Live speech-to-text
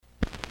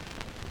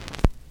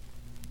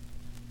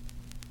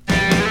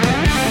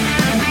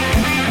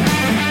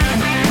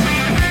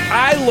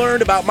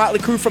learned about Motley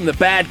Crue from the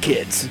Bad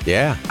Kids.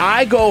 Yeah.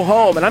 I go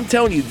home, and I'm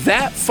telling you,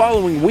 that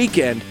following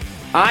weekend,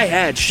 I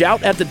had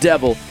Shout at the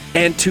Devil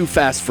and Too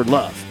Fast for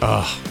Love.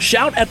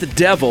 Shout at the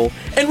Devil,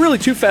 and really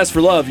Too Fast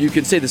for Love, you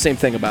can say the same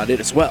thing about it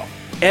as well.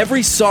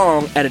 Every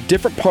song at a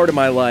different part of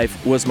my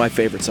life was my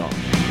favorite song.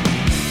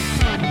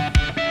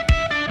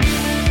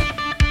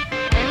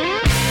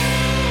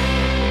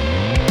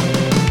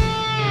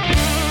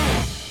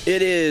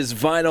 It is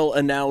Vinyl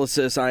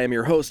Analysis. I am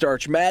your host,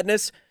 Arch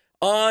Madness.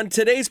 On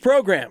today's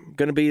program, I'm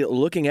going to be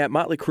looking at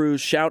Motley Crue's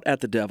Shout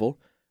at the Devil,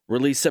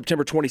 released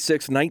September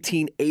 26,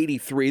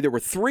 1983. There were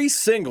 3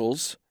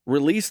 singles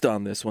released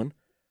on this one.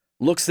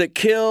 Looks That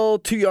Kill,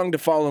 Too Young to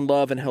Fall in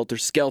Love, and Helter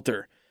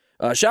Skelter.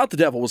 Shout at the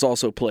Devil was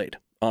also played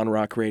on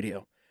rock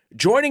radio.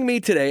 Joining me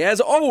today,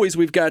 as always,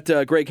 we've got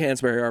Greg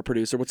Hansberry, our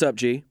producer. What's up,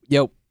 G?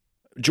 Yo.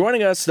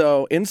 Joining us,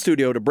 though, in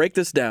studio to break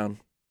this down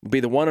will be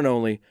the one and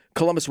only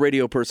Columbus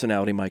radio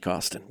personality, Mike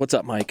Austin. What's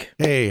up, Mike?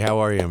 Hey, how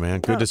are you,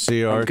 man? Good to see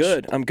you, Arch.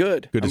 I'm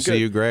good. Good to see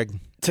you, Greg.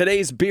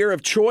 Today's beer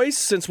of choice,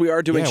 since we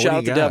are doing Shout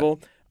at the Devil,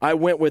 I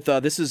went with,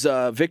 this is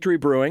Victory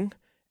Brewing,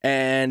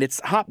 and it's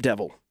Hop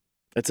Devil.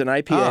 It's an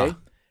IPA,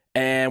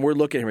 and we're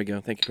looking, here we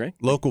go. Thank you, Greg.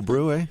 Local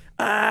brew, eh?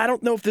 I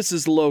don't know if this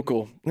is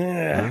local.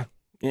 Yeah,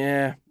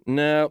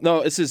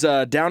 no, this is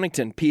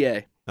Downington,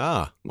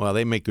 PA. Well,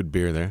 they make good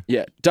beer there.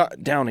 Yeah,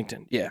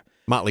 Downington, yeah.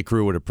 Motley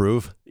Crue would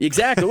approve.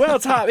 Exactly. Well,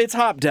 it's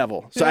Hop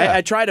Devil. So yeah.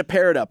 I try to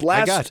pair it up.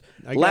 Last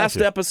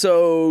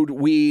episode,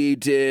 we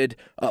did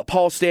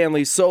Paul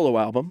Stanley's solo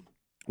album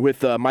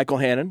with Michael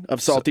Hannon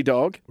of Salty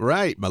Dog.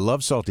 Right. I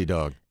love Salty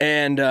Dog.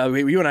 And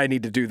you and I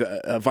need to do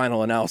the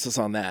vinyl analysis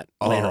on that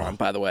later on,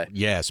 by the way.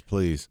 Yes,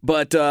 please.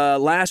 But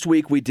last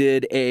week, we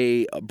did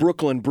a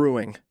Brooklyn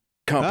Brewing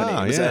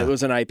Company. It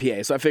was an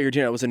IPA. So I figured,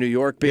 it was a New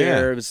York beer.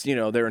 Yeah. It was, they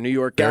were New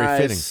York guys.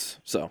 Very fitting.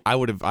 So I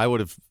would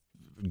have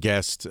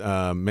guessed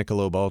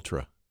Michelob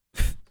Ultra.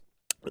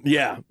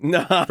 Yeah.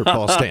 No. For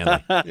Paul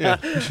Stanley. Yeah.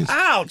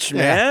 Ouch,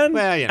 man.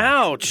 Well,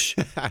 Ouch.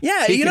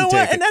 Yeah, you know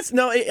what? And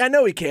I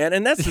know he can,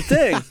 and that's the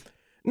thing.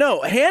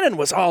 No, Hannon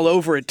was all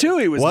over it too.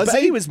 He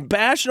was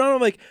bashing on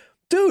him like,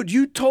 dude,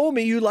 you told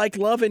me you liked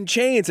Love in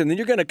Chains, and then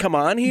you're going to come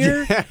on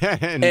here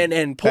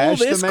and pull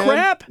this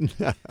crap?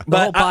 The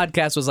whole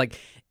podcast was like,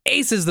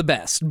 Ace is the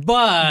best,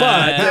 but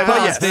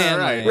yes,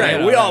 right.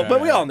 Yeah, we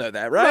all know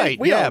that, right?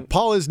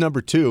 Paul is number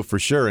 2 for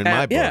sure in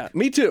my book. Yeah,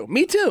 me too.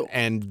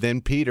 And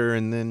then Peter,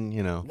 and then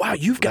Wow,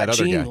 you've got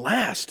Gene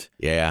last.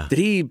 Yeah.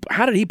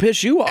 How did he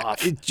piss you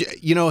off?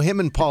 Him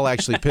and Paul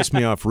actually pissed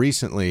me off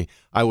recently.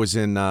 I was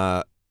in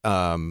an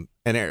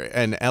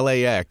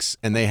LAX,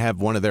 and they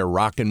have one of their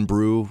rock and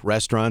brew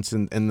restaurants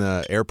in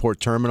the airport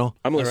terminal.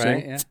 I'm listening.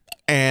 Right, yeah.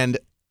 And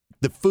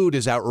the food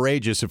is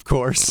outrageous, of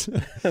course.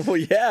 Well,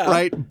 yeah.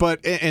 Right?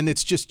 And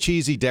it's just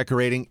cheesy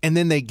decorating. And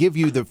then they give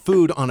you the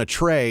food on a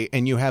tray,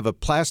 and you have a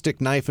plastic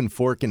knife and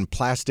fork and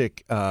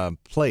plastic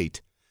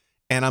plate.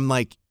 And I'm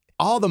like,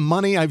 all the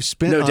money I've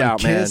spent on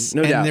Kiss,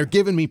 and they're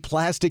giving me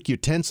plastic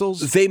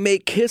utensils. They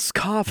make Kiss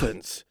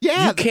coffins.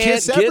 Yeah, you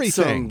can't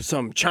get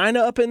some china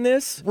up in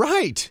this?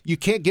 Right. You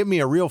can't give me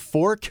a real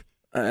fork.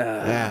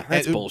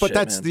 That's bullshit, but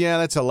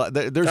that's a lot.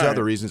 There's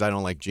other reasons I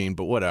don't like Gene,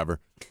 but whatever.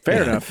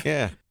 Fair enough.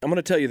 Yeah. I'm going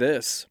to tell you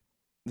this.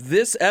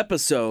 This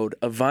episode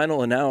of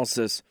Vinyl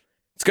Analysis,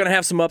 it's going to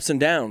have some ups and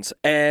downs.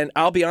 And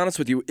I'll be honest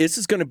with you, this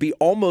is going to be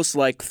almost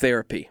like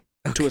therapy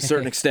to a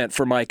certain extent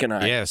for Mike and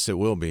I. Yes, it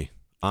will be,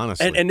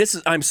 honestly. And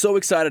I'm so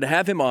excited to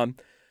have him on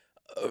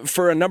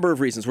for a number of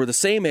reasons. We're the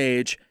same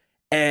age,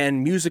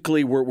 and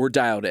musically we're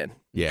dialed in.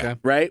 Yeah. Okay.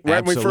 Right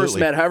when we first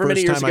met,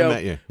 many years ago, I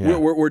met you.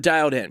 We're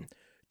dialed in.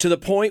 To the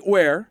point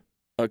where,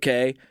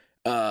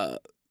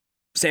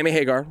 Sammy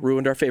Hagar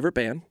ruined our favorite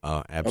band.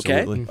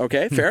 Absolutely.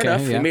 Okay, fair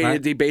enough. Yeah,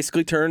 he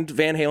basically turned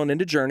Van Halen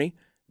into Journey,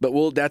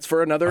 but that's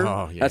for another.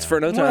 That's for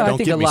another time. Well, I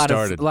think a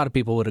lot of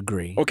people would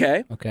agree.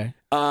 Okay.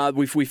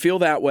 We feel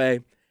that way,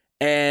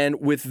 and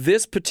with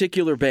this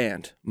particular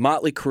band,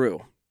 Motley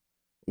Crue,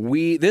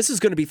 this is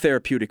going to be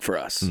therapeutic for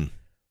us.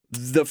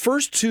 The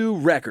first 2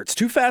 records,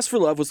 Too Fast for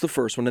Love was the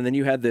first one, and then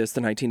you had the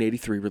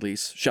 1983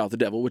 release, Shout at the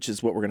Devil, which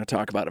is what we're going to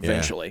talk about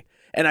eventually. Yeah.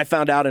 And I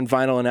found out in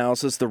Vinyl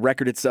Analysis, the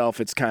record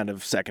itself, it's kind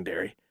of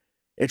secondary.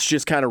 It's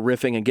just kind of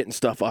riffing and getting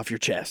stuff off your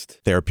chest.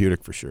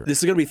 Therapeutic for sure. This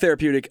is going to be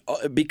therapeutic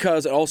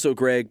because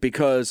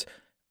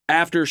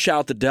after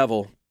Shout the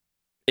Devil,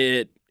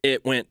 it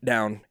went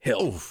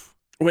downhill. Oof.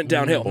 Went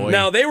downhill.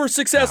 Now, they were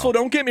successful,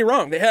 Don't get me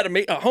wrong. They had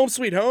a Home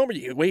Sweet Home.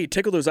 He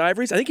tickled those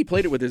ivories. I think he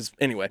played it with his,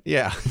 anyway.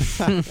 Yeah.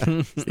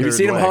 Have you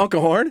seen him honk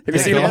a horn? Have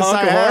you seen him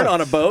honk a horn on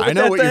a boat? I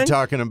know what you're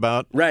talking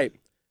about. Right.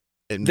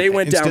 They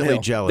went downhill.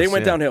 Jealous, they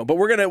went downhill. But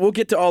we'll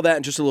get to all that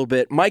in just a little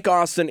bit. Mike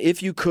Austin,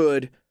 if you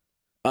could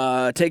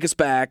take us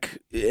back,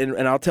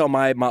 and I'll tell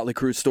my Motley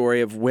Crue story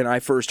of when I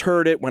first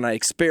heard it, when I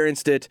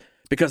experienced it,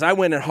 because I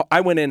went in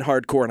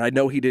hardcore, and I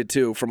know he did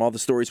too from all the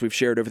stories we've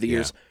shared over the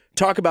years.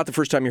 Talk about the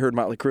first time you heard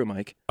Motley Crue,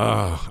 Mike.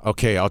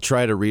 Okay. I'll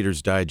try to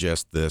Reader's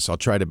Digest this. I'll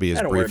try to be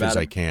as brief as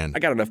I can. I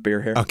got enough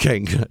beer here. Okay,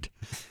 good.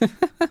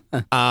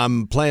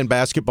 Playing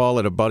basketball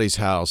at a buddy's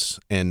house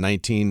in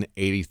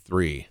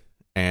 1983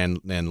 and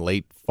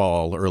late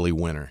fall, early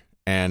winter.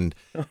 and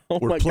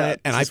my God,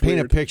 and I this is paint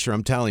weird. a picture.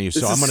 I'm telling you,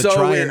 This so I'm is going to so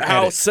try weird and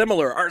how edit.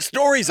 similar our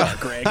stories are,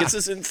 Greg. This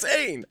is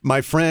insane.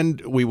 My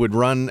friend, we would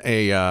run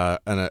a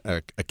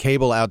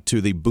cable out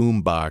to the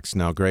boom box.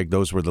 Now, Greg,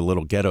 those were the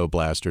little ghetto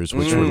blasters,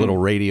 which were little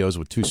radios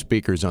with 2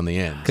 speakers on the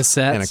end,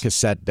 Cassettes. and a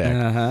cassette deck.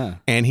 Uh-huh.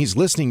 And he's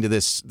listening to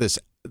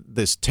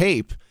this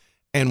tape.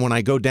 And when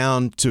I go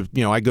down to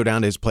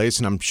his place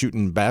and I'm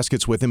shooting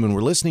baskets with him and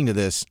we're listening to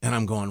this and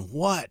I'm going,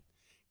 what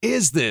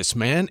is this,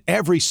 man?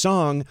 Every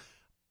song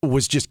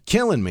was just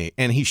killing me.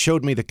 And he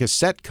showed me the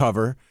cassette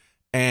cover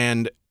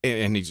and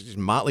he's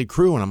Motley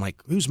Crue. And I'm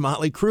like, who's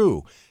Motley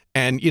Crue?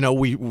 And,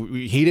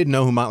 he didn't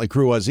know who Motley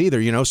Crue was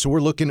either, so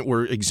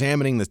we're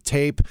examining the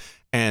tape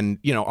and,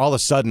 all of a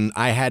sudden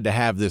I had to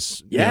have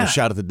this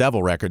Shout at the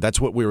Devil record. That's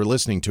what we were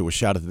listening to was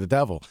Shout at the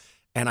Devil.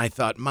 And I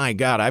thought, my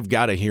God, I've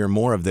got to hear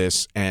more of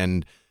this.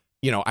 And,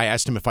 I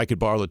asked him if I could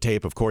borrow the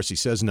tape. Of course, he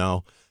says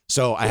no.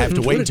 So I have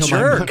to wait until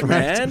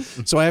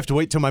So I have to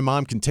wait till my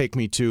mom can take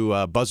me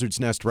to Buzzard's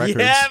Nest Records.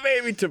 Yeah,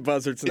 maybe to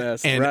Buzzard's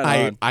Nest. And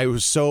right I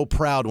was so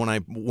proud when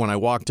I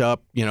walked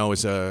up,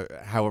 as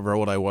however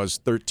old I was,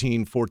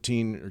 13,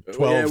 14, or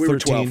 12, yeah, we 13. were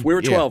 12. We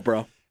were 12,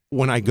 bro.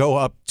 When I go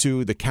up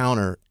to the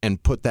counter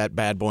and put that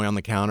bad boy on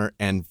the counter,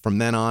 and from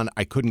then on,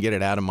 I couldn't get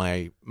it out of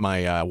my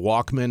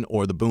Walkman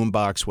or the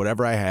boombox,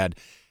 whatever I had,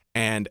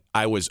 and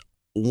I was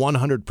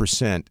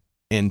 100%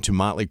 into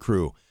Motley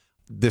Crue.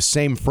 This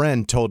same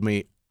friend told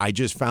me, I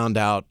just found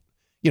out,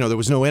 there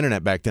was no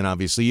internet back then,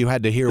 obviously. You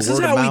had to hear This word is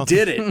of how mouth. we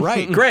did it.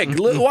 Right. Greg,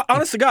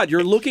 honest to God,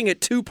 you're looking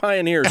at 2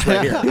 pioneers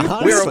right here.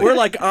 We're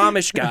like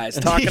Amish guys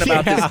talking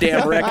about this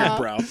damn record,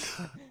 bro.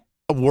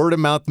 Word of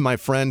mouth, my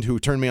friend who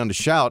turned me on to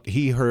Shout,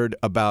 he heard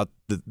about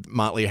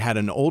Motley had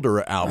an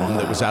older album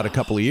that was out a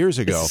couple of years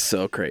ago.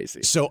 So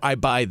crazy. So I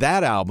buy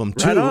that album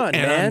too, Right on,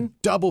 and man. I'm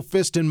double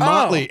fisting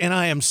Motley, and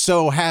I am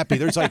so happy.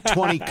 There's like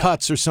 20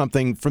 cuts or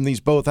something from these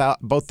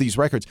both these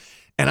records,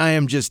 and I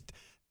am just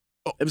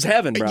It was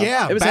heaven, bro.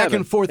 yeah, it was back heaven.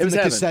 and forth It in was the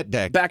heaven. cassette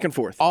deck, Back and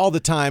forth. all the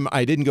time.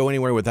 I didn't go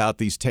anywhere without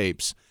these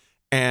tapes,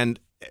 and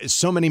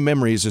so many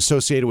memories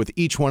associated with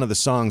each one of the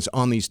songs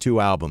on these 2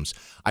 albums.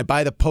 I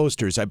buy the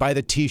posters. I buy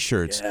the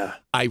T-shirts. Yeah.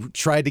 I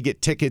tried to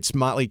get tickets.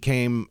 Motley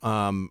came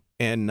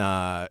in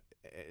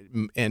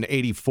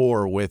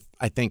 '84 with,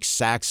 I think,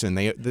 Saxon.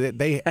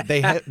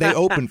 They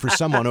opened for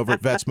someone over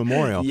at Vets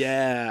Memorial.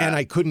 Yeah. And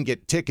I couldn't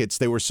get tickets.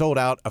 They were sold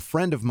out. A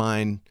friend of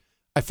mine,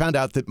 I found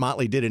out that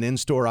Motley did an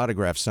in-store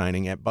autograph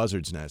signing at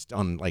Buzzard's Nest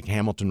on like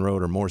Hamilton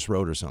Road or Morse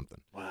Road or something.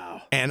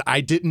 Wow. And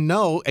I didn't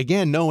know,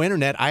 again, no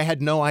internet. I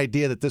had no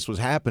idea that this was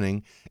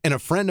happening. And a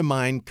friend of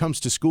mine comes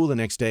to school the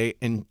next day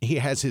and he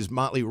has his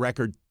Motley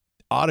record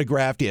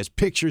autographed. He has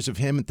pictures of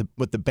him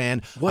with the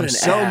band. What I'm an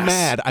so ass.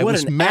 mad. I What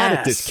was an mad ass.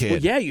 at this kid. Well,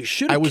 yeah, you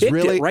should I have was kicked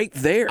really it right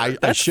there. I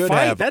That's should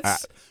fight. have.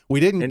 That's we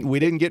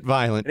didn't get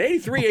violent. in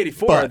 83,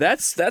 84. But-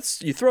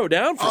 that's you throw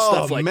down for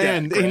stuff like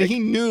man. that. Greg. And he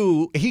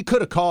knew he could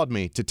have called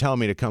me to tell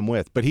me to come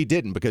with, but he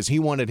didn't because he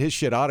wanted his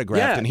shit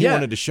autographed and he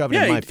wanted to shove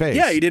it in my face.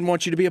 Yeah, he didn't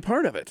want you to be a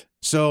part of it.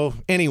 So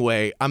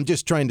anyway, I'm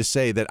just trying to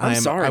say that I'm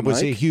sorry, I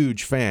was a Mike.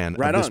 huge fan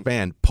Right of this on.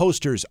 band.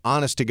 Posters,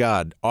 honest to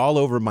God, all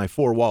over my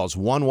 4 walls.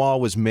 One wall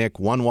was Mick,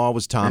 one wall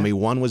was Tommy,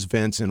 one was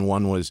Vince, and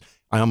one was,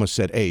 I almost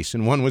said Ace,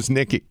 and one was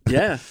Nikki.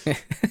 Yeah.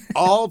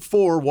 All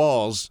 4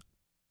 walls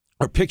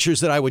are pictures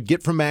that I would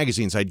get from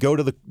magazines. I'd go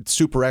to the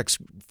Super X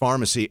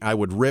pharmacy. I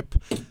would rip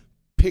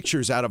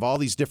pictures out of all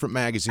these different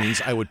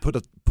magazines. I would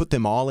put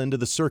them all into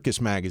the Circus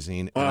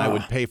magazine, and I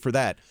would pay for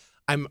that.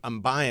 I'm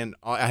buying.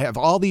 I have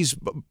all these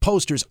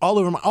posters all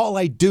over. All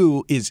I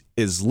do is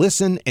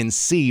listen and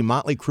see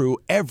Motley Crue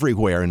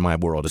everywhere in my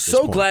world at this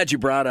So point. glad you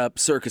brought up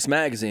Circus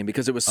Magazine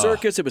because it was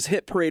Circus, it was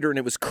Hit Parader, and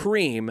it was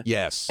Cream.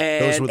 Yes,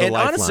 And, those were the and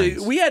honestly,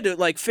 lifelines. we had to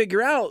like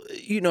figure out,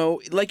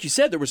 like you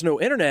said, there was no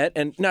internet,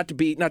 and not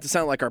to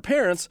sound like our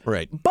parents,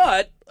 Right.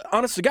 But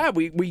honest to God,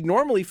 we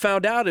normally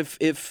found out if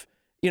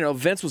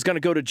Vince was going to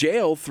go to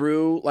jail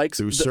through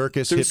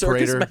Circus, through Hit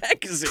Circus Parader,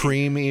 Magazine.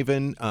 Cream,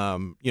 even.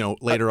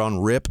 Later on,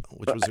 Rip,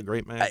 which was a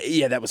great mag.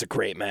 Yeah, that was a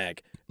great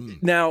mag.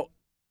 Now,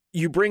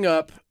 you bring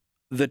up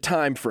the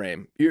time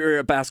frame. You're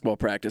at basketball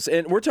practice,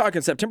 and we're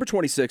talking September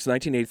 26,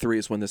 1983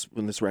 is when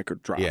this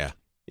record dropped. Yeah.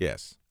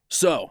 Yes.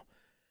 So,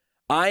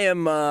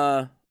 I'm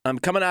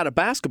coming out of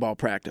basketball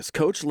practice.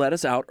 Coach let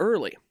us out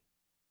early.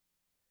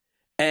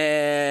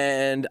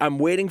 And I'm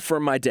waiting for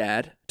my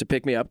dad to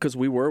pick me up because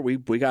we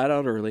got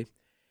out early.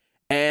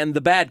 And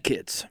the bad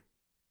kids.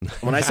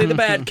 When I say the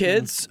bad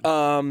kids,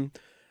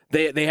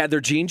 they had their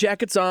jean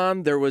jackets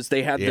on.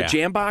 They had the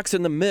jam box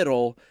in the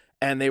middle,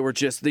 and they were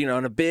just in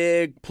a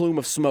big plume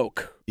of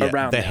smoke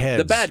around the them. heads.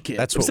 The bad kids.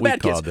 That's It was what the we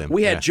bad kids. called them.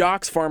 We had Yeah.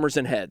 jocks, farmers,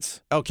 and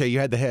heads. Okay, you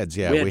had the heads.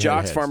 Yeah, we had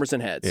jocks, heads. farmers,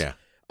 and heads. Yeah.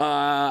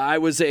 I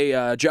was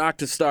a jock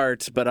to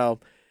start, but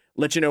I'll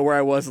let you know where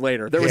I was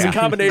later. There was a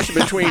combination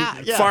between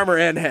farmer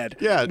and head.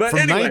 Yeah, but from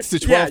anyway, ninth to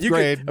 12th you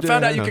grade. I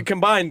found out you could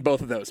combine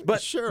both of those.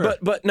 But Sure.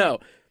 But no.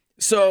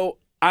 So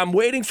I'm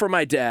waiting for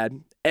my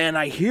dad, and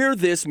I hear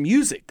this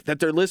music that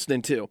they're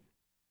listening to,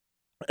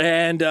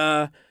 and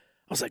I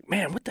was like,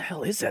 "Man, what the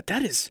hell is that?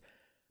 That is,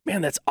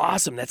 man, that's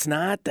awesome. That's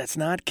not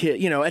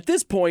kid." At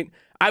this point,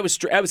 I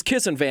was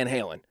kissing Van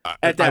Halen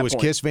at that I was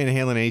point. Kiss, Van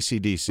Halen,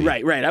 AC/DC.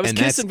 Right. I was And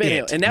kissing that's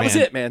Van Halen, it, and that was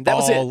man. it, man. That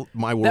was All it.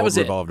 my That world was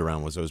it. revolved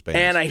around was those bands.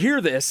 And I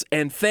hear this,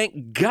 and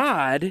thank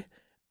God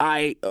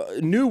I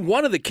knew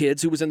one of the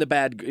kids who was in the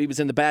bad. He was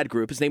in the bad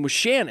group. His name was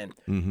Shannon.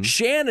 Mm-hmm.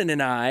 Shannon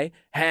and I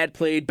had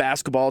played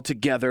basketball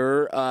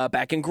together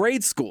back in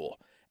grade school,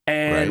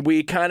 and Right.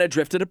 we kind of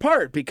drifted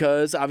apart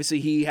because obviously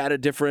he had a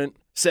different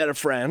set of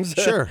friends.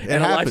 Sure, it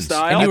and a happens.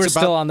 lifestyle. And you were That's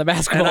still about- on the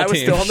basketball and I was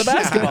team. still on the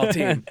basketball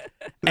team.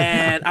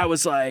 And I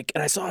was like,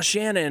 and I saw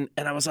Shannon,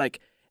 and I was like,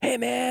 hey,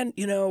 man,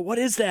 what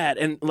is that?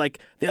 And like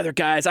the other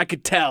guys, I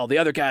could tell the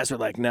other guys were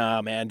like,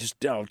 nah, man, just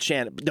don't,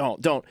 Shannon,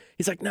 don't.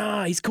 He's like,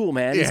 nah, he's cool,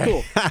 man. He's Yeah.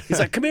 cool. He's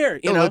like, come here,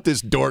 Don't let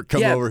this dork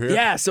come yeah, over here.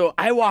 Yeah, so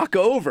I walk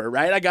over,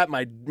 right? I got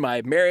my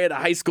Marietta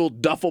High School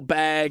duffel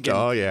bag. And,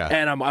 Oh, yeah.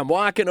 And I'm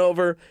walking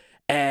over,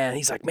 and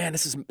he's like, man,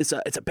 it's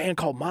a band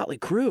called Motley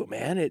Crue,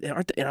 man.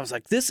 And I was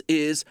like, this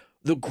is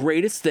the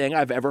greatest thing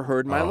I've ever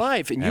heard in my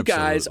life. And you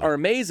guys absolutely. are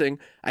amazing.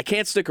 I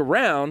can't stick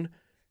around.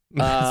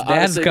 Dad's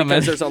Honestly, coming.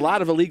 because there's a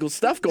lot of illegal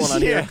stuff going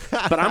on here.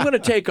 But I'm going to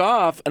take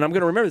off, and I'm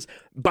going to remember this.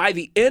 By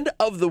the end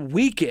of the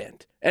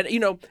weekend, and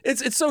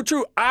it's so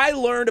true. I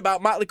learned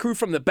about Motley Crue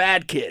from the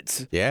Bad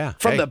Kids. Yeah.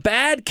 From Hey. the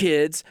Bad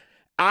Kids,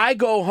 I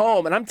go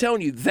home, and I'm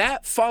telling you,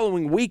 that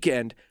following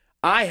weekend,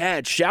 I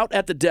had Shout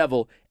at the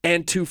Devil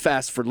and Too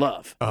Fast for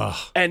Love. Ugh,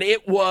 And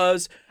it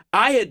was,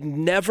 I had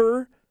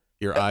never,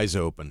 your eyes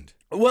opened.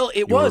 well,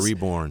 it You were was.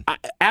 reborn.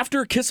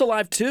 After Kiss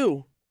Alive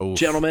 2, Oof.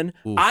 gentlemen,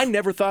 Oof. I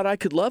never thought I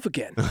could love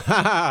again.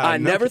 I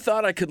never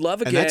thought I could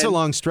love again. And that's a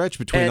long stretch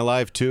between And-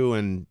 Alive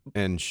 2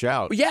 and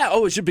Shout. Yeah,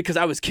 it's just because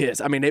I was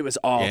Kiss. I mean, it was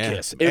all Yeah.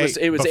 Kiss. Hey,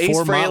 It was Ace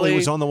before Motley Frehley.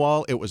 was on the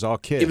wall, it was all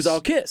Kiss. It was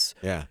all Kiss.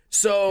 Yeah.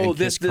 So And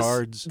this Kiss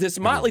cards, this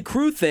Motley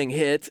Crue thing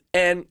hit,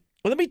 and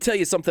let me tell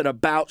you something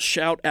about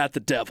Shout at the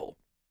Devil.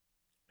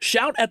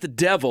 Shout at the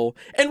Devil,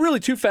 and really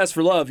Too Fast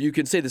for Love, you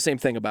can say the same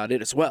thing about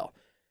it as well.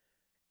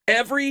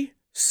 Every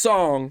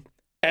song,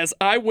 as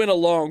I went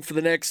along for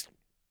the next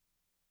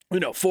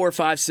 4,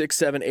 5, 6,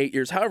 7, 8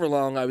 years, however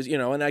long I was,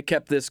 and I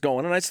kept this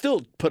going, and I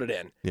still put it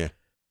in. Yeah.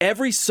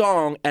 Every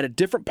song at a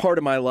different part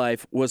of my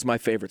life was my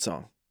favorite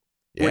song.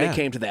 When Yeah. it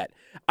came to that,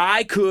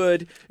 I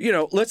could,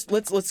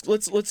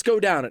 let's go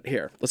down it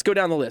here. Let's go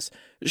down the list.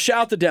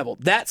 Shout the Devil.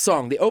 That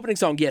song, the opening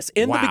song, yes,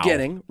 in the Wow.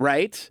 beginning,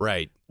 right?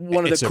 Right.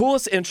 One of It's the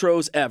coolest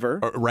intros ever.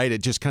 Right.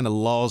 It just kind of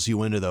lulls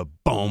you into the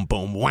boom,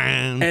 boom,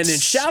 wham. And then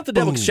Shout the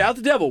Devil. boom. Shout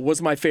the Devil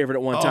was my favorite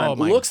at one time. Oh,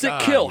 my Looks God,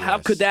 That Kill. How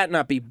yes. could that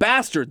not be?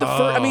 Bastard.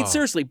 I mean, Oh.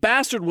 seriously,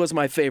 Bastard was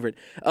my favorite.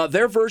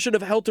 Their version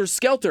of Helter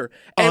Skelter.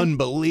 And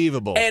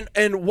Unbelievable.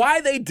 And why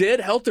they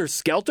did Helter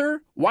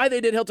Skelter,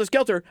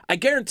 I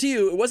guarantee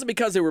you it wasn't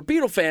because they were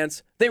Beatle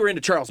fans. They were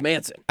into Charles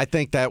Manson. I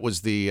think that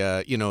was the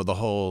the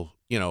whole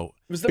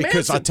was the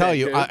because Manson I'll tell thing,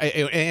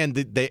 you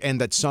dude. and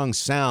that song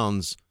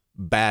sounds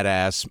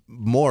badass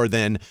more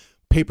than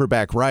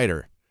Paperback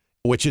Writer,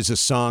 which is a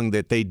song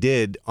that they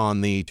did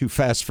on the Too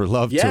Fast for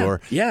Love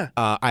tour. Yeah.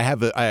 I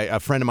have a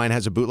friend of mine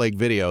has a bootleg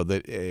video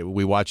that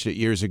we watched it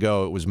years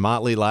ago. It was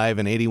Motley live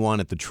in '81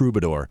 at the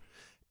Troubadour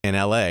in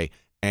L.A.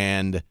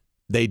 and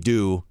they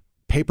do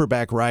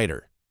Paperback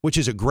Writer, which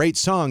is a great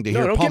song to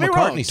hear don't Paul get me McCartney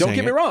wrong. sing. Don't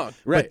get me it. wrong.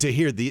 Right. But to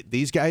hear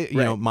these guys,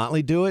 Right.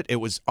 Motley do it, it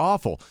was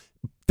awful.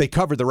 They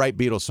covered the right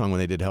Beatles song when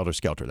they did Helter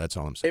Skelter. That's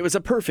all I'm saying. It was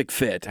a perfect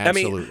fit.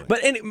 Absolutely.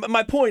 I mean,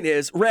 my point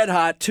is, Red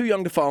Hot, Too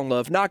Young to Fall in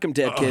Love, Knock 'Em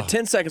Dead Kid,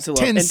 10 Seconds to Love,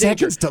 10 and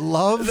Seconds Danger. to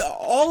Love?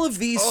 All of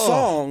these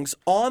songs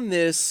on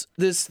this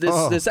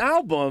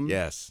album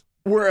Yes.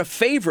 were a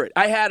favorite.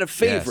 I had a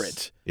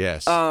favorite.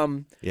 Yes.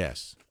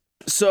 Yes.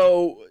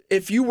 So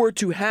if you were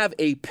to have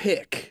a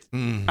pick,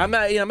 Mm. I'm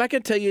not going to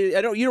tell you.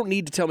 You don't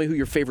need to tell me who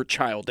your favorite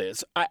child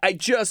is. I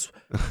just,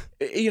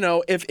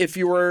 if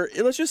you were,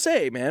 let's just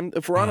say, man,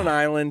 if we're on an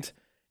island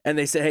and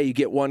they say, hey, you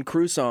get one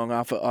Crue song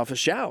off a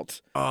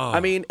Shout. Oh. I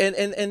mean,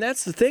 and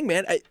that's the thing,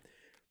 man.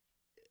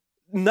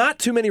 Not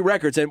too many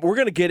records, and we're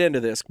going to get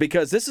into this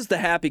because this is the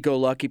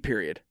happy-go-lucky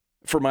period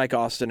for Mike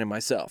Austin and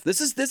myself.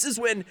 This is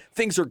when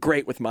things are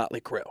great with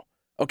Motley Crue.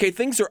 Okay,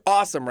 things are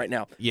awesome right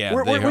now. Yeah,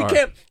 we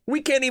are.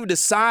 We can't even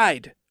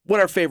decide what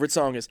our favorite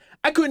song is.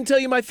 I couldn't tell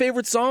you my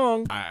favorite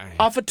song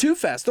off of Too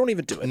Fast. Don't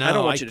even do it. No, I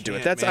don't want I you to do it.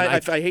 can't,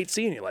 That's man. I hate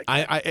seeing you like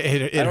that.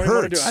 It I don't even wanna do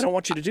hurts. it. I don't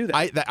want you to do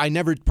that. I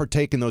never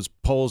partake in those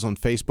polls on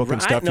Facebook and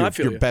Right, stuff. no, I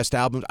feel Your you. best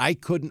albums. I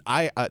couldn't.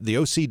 The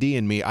OCD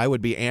in me. I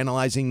would be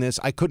analyzing this.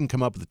 I couldn't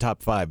come up with the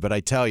top 5. But I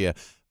tell you,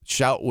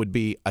 Shout would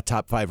be a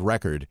top 5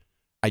 record.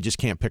 I just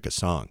can't pick a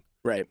song.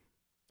 Right.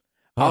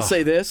 I'll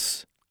say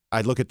this. I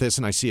look at this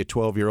and I see a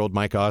 12-year-old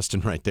Mike Austin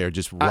right there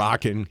just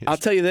rocking. I'll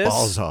tell you this.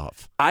 Balls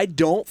off. I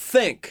don't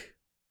think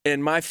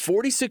in my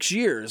 46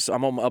 years,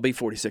 I'll be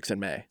 46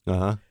 in May.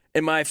 Uh-huh.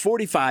 In my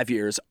 45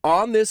 years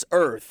on this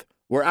earth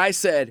where I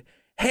said,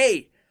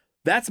 hey,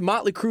 that's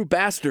Motley Crue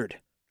Bastard.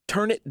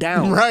 Turn it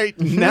down. Right.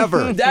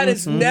 Never. That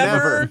is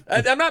never.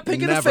 I'm not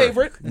picking a Never.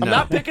 favorite. I'm No.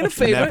 not picking a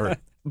favorite. Never.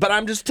 But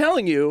I'm just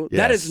telling you,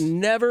 that Yes. has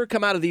never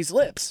come out of these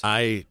lips.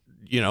 I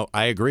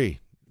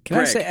agree. Can I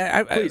Greg,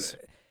 say, please.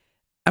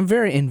 I'm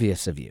very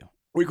envious of you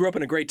We grew up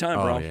in a great time,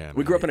 bro. Yeah,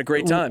 we grew up in a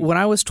great time. When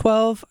I was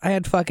 12, I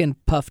had fucking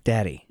Puff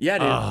Daddy. Yeah,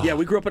 dude. Yeah,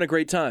 we grew up in a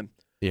great time.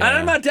 Yeah.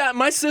 And I'm not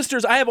my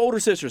sisters. I have older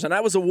sisters, and I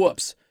was a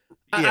whoops.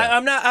 Yeah.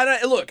 I'm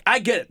not. Look, I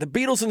get it. The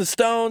Beatles and the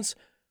Stones.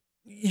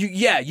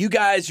 You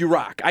guys, you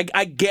rock.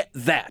 I get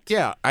that.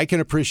 Yeah, I can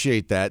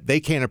appreciate that. They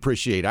can't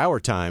appreciate our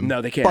time.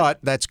 No, they can't. But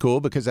that's cool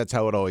because that's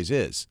how it always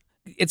is.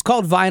 It's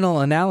called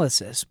vinyl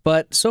analysis,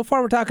 but so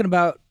far we're talking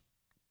about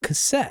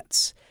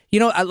cassettes. You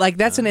know, like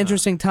that's an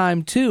interesting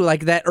time too.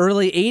 Like that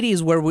early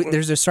 '80s where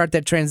there's a start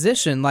that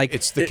transition. Like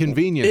It's the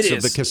convenience it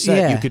of the is. cassette.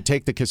 Yeah. You could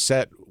take the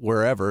cassette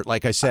wherever.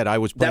 Like I said, I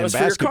was playing That was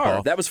basketball. for your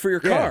car. That was for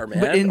your Yeah. car, man.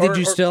 But, and did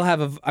you still have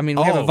a? I mean,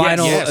 we have a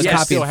vinyl yes,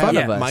 copy still in front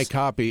have of us. my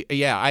copy.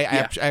 Yeah,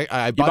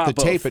 I bought bought the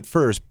tape both. at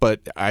first, but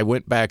I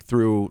went back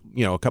through,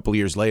 a couple of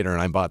years later,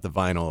 and I bought the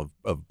vinyl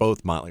of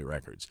both Motley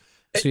records.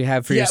 So you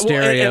have for your well,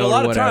 stereo and a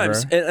lot or of whatever.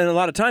 times, and a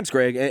lot of times,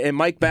 Greg and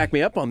Mike, back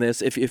me up on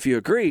this. If you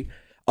agree,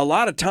 a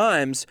lot of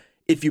times,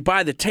 if you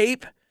buy the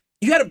tape,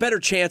 you had a better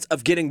chance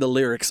of getting the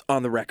lyrics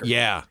on the record.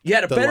 Yeah, You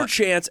had a The better li-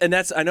 chance, and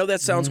I know that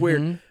sounds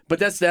weird, but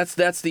that's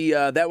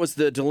the that was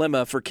the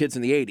dilemma for kids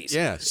in the '80s.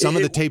 Yeah, some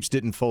of the tapes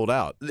didn't fold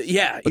out,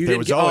 Yeah, but you there didn't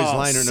was get- always oh,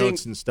 liner sing-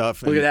 notes and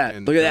stuff. Look at that.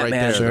 and Look at that, right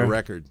man. there, Sure. the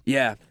record.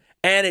 Yeah,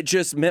 and it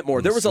just meant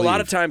more. There was a lot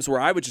of sleeve. times where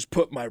I would just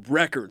put my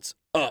records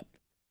up.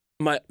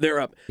 They're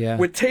up. Yeah.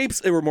 With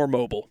tapes, they were more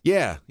mobile.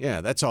 Yeah,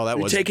 that's all that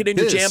You was. take it in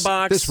your jam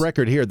box. This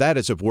record here, that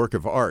is a work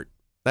of art.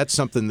 That's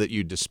something that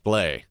you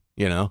display.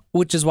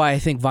 Which is why I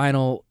think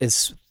vinyl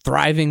is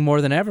thriving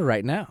more than ever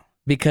right now.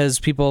 Because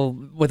people,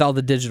 with all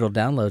the digital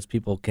downloads,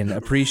 people can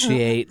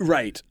appreciate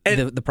Right.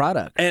 And the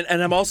product. And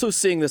I'm also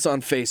seeing this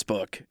on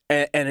Facebook,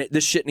 and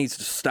this shit needs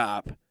to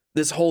stop.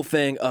 This whole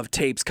thing of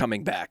tapes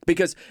coming back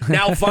because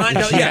now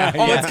vinyl,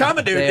 it's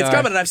coming, dude. They It's are.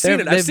 coming, and I've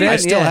seen it. I've seen been- I it.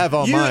 still yeah. have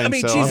all mine. I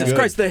mean, so I'm Jesus good.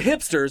 Christ, the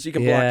hipsters. You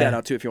can block Yeah. that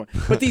out too if you want.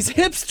 But these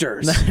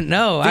hipsters,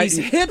 No, these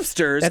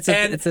hipsters, it's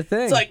a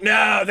thing. It's like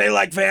no, they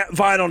like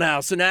vinyl now.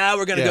 So now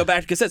we're gonna Yeah. go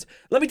back to cassettes.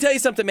 Let me tell you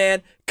something,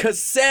 man.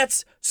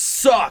 Cassettes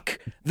suck.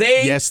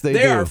 Yes, they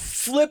do. are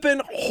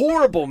flipping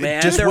horrible,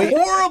 man. Just They're wait,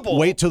 horrible.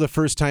 Wait till the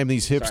first time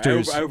these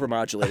hipsters. I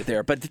overmodulated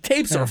there, but the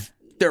tapes are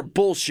they're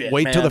bullshit.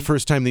 Wait till man. the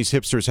first time these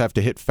hipsters have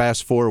to hit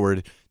fast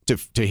forward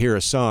to hear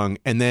a song,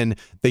 and then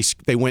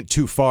they went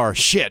too far.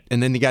 Shit,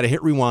 and then you got to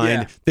hit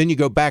rewind. Yeah. Then you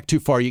go back too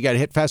far. You got to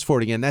hit fast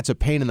forward again. That's a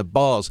pain in the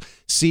balls.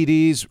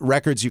 CDs,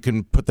 records, you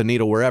can put the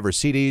needle wherever.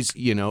 CDs,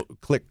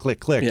 click, click,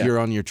 click. Yeah. You're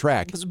on your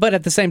track. But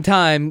at the same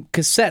time,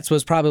 cassettes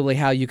was probably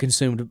how you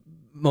consumed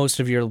most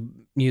of your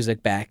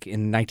music back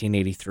in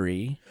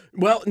 1983.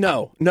 Well,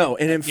 no,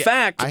 and in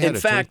fact, I had a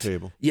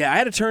turntable. Yeah, I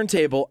had a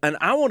turntable, and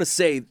I want to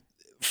say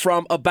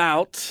from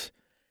about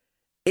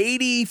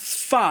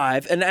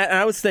 85, and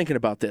I was thinking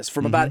about this,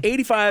 from about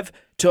 85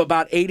 to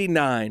about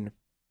 89,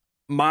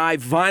 my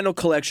vinyl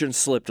collection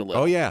slipped a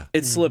little. Oh, yeah.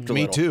 It slipped a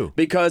Me little. too.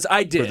 Because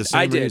I did. the same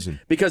I did. reason.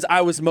 Because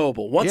I was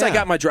mobile. Once I Yeah.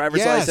 got my driver's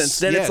Yes, license,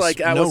 then yes. it's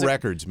like I No wasn't-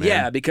 records, man.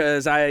 Yeah,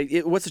 because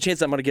what's the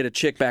chance I'm going to get a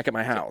chick back at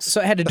my house?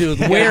 So it had to do with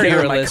where get her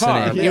you're in my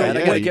car. listening. Yeah, I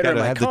gotta get her in gotta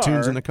my have the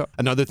tunes in the car.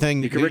 Another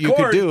thing You that can you could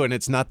record. do, and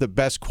it's not the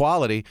best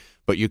quality,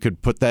 but you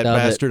could put that Dub it.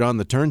 bastard on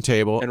the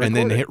turntable And and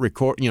then record it. hit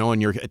record,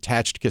 on your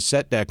attached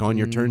cassette deck on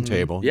your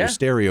turntable, Yeah. your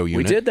stereo unit.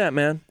 We did that,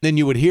 man. Then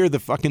you would hear the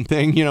fucking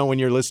thing, when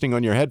you're listening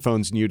on your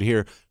headphones, and you'd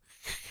hear,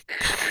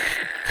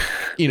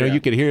 you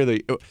could hear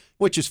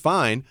which is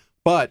fine,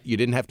 but you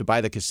didn't have to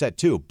buy the cassette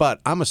too. But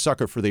I'm a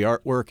sucker for the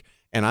artwork,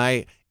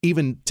 and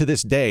even to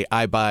this day,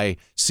 I buy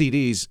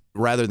CDs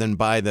rather than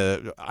buy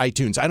the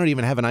iTunes. I don't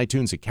even have an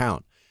iTunes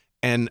account.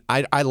 And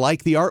I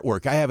like the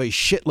artwork. I have a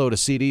shitload of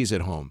CDs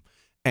at home.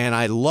 And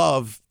I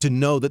love to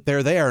know that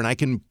they're there, and I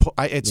can.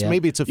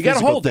 Maybe it's a You got to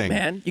physical hold thing. it,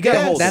 man. You got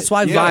to hold it. That's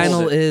why Yes.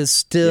 vinyl is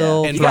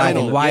still And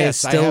thriving. vinyl, Why yes,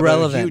 it's I still have a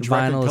relevant. huge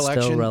record Vinyl is still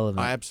collection.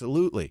 relevant.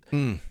 Absolutely.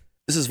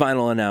 This is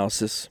Vinyl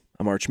Analysis.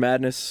 I'm Arch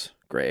Madness.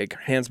 Greg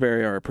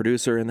Hansberry, our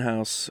producer in the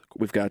house.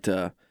 We've got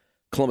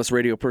Columbus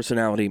radio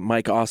personality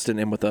Mike Austin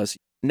in with us.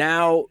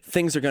 Now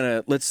things are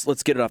gonna let's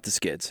get it off the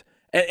skids.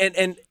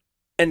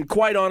 And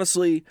quite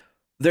honestly,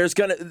 there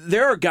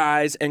are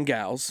guys and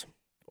gals,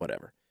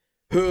 whatever,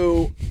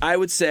 who I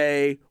would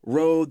say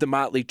rode the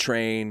Motley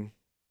train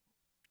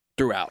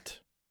throughout.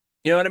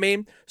 You know what I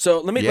mean? So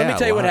let me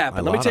tell you what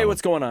happened. Let me tell you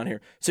what's going on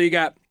here. So you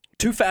got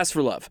Too Fast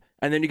for Love,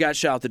 and then you got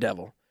Shout at the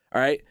Devil.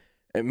 All right.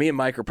 And me and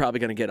Mike are probably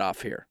going to get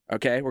off here.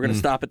 Okay, we're going to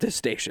stop at this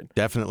station.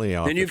 Definitely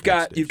off. Then you've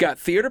got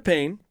Theater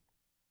Pain,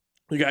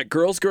 you got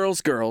Girls, Girls,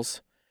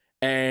 Girls,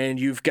 and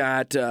you've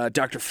got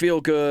Dr.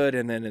 Feelgood,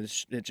 and then it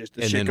just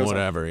the and shit then goes on.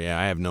 whatever. Yeah,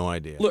 I have no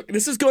idea. Look,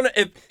 this is going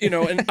to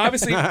and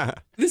obviously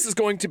this is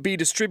going to be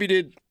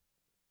distributed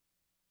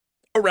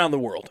around the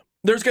world.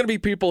 There's going to be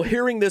people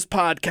hearing this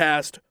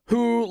podcast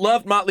who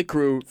loved Motley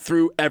Crue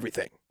through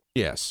everything.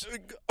 Yes.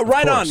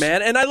 Right on, course.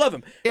 man. And I love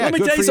him. Yeah, Let me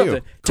good tell you for something.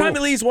 you. Cool. Tommy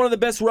Lee's one of the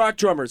best rock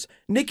drummers.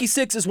 Nikki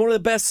Sixx is one of the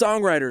best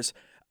songwriters.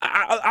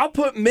 I'll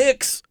put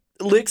Mick's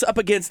licks up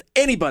against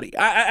anybody.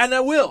 And I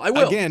will.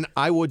 Again,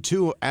 I would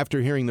too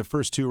after hearing the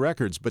first two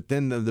records, but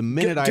then the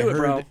minute I Do it,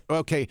 heard, bro.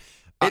 okay,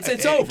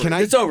 It's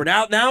over. It's over.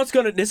 Now it's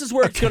gonna. This is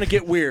where it's gonna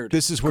get weird.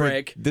 This is where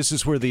Greg. This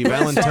is where the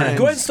Valentine's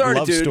Go ahead and start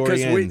love it, dude.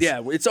 story ends.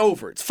 It's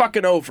over. It's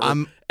fucking over.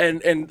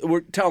 And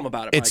tell them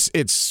about it. Mike.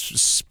 It's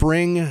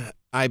spring,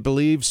 I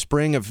believe,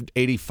 spring of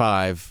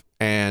 '85,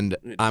 and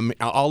I'm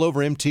all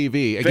over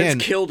MTV again.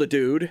 Vince killed a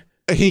dude.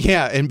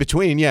 Yeah, in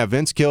between. Yeah,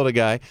 Vince killed a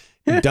guy.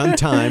 Done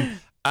time.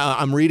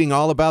 I'm reading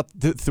all about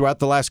throughout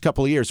the last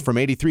couple of years, from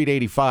 '83 to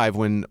 '85,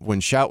 when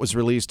Shout was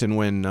released and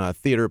when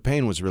Theater of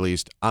Pain was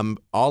released.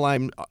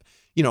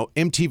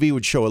 MTV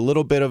would show a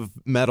little bit of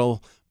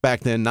metal back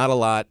then, not a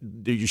lot.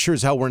 You sure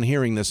as hell weren't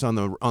hearing this on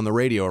the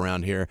radio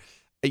around here.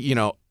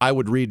 I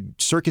would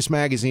read Circus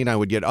Magazine. I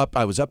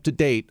was up to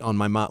date on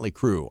my Motley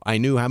Crue. I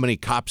knew how many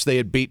cops they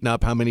had beaten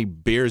up, how many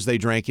beers they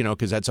drank,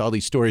 because that's all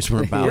these stories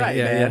were about.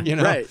 Right,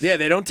 Right. Yeah,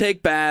 they don't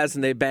take baths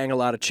and they bang a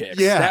lot of chicks.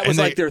 Yeah, that was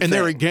like their thing. And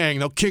they're a gang.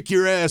 They'll kick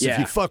your ass if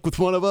you fuck with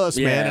one of us,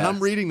 man. And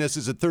I'm reading this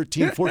as a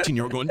 13,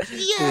 14-year-old going,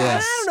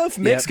 yes. I don't know if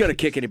Mick's going to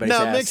kick anybody's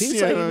ass.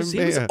 He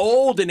was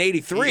old in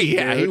 83.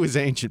 Yeah, dude. he was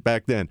ancient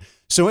back then.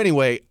 So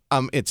anyway,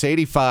 it's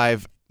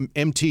 85.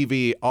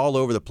 MTV all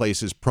over the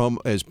place is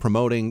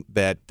promoting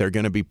that they're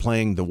going to be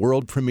playing the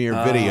world premiere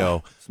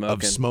video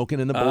of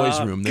Smoking in the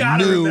Boys Room, the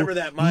new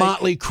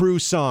Motley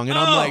Crue song. And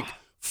I'm like,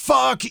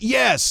 fuck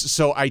yes.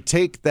 So I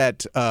take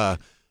that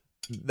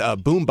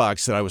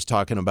boombox that I was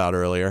talking about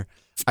earlier.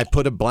 I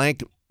put a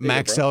blank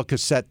Maxell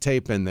cassette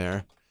tape in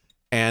there,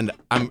 and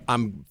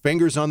I'm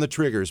fingers on the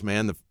triggers,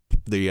 man.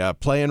 The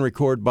play and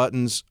record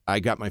buttons, I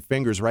got my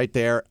fingers right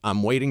there.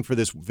 I'm waiting for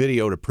this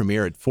video to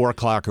premiere at 4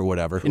 o'clock or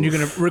whatever. And you're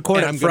going to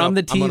record it from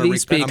the TV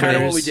speakers. Kind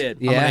of what we did.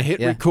 I'm going to hit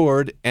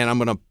record, and I'm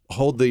going to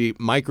hold the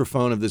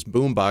microphone of this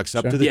boombox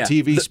up to the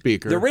TV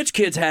speaker. The rich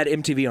kids had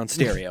MTV on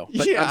stereo.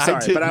 But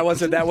I'm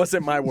sorry, that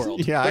wasn't my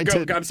world.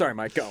 I'm sorry,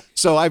 Mike, go.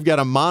 So I've got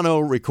a mono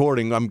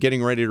recording. I'm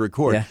getting ready to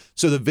record. Yeah.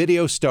 So the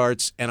video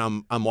starts, and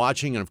I'm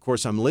watching, and of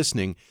course I'm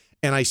listening.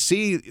 And I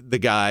see the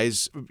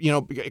guys,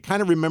 I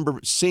kind of remember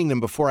seeing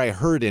them before I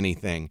heard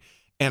anything.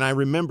 And I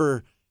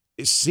remember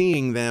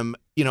seeing them,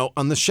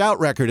 on the Shout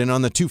record and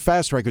on the Too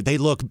Fast record, they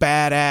look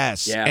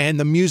badass. Yeah. And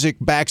the music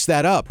backs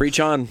that up. Preach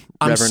on,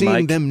 I'm Reverend seeing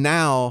Mike. them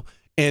now,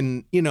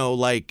 and,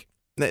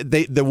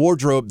 the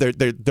wardrobe,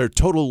 their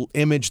total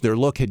image, their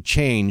look had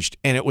changed,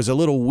 and it was a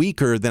little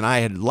weaker than I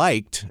had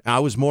liked. I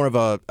was more of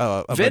a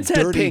Vince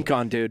had pink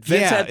on, dude.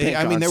 Vince had pink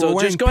on. They were wearing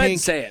just go ahead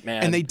and say it,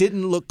 man. And they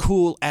didn't look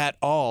cool at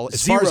all,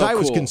 as far as I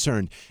was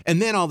concerned.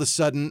 And then all of a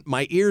sudden,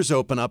 my ears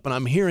open up, and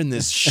I'm hearing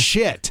this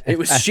shit. It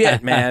was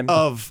shit, man.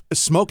 Of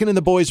Smoking in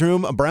the Boys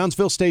Room, a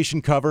Brownsville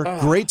Station cover,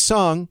 great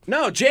song.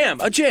 No, a jam.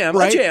 But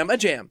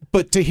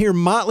to hear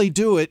Motley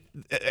do it,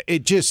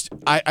 it just,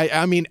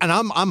 I mean, and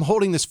I'm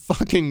holding this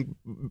fucking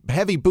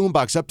heavy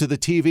boombox up to the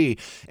TV,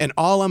 and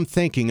all I'm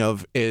thinking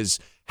of is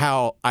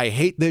how I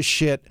hate this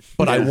shit,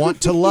 but I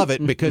want to love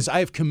it because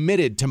I've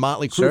committed to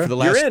Motley Crue for the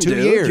last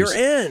 2 years. You're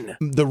in.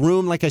 The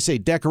room, like I say,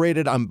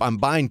 decorated. I'm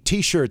buying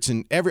T-shirts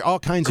and all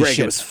kinds of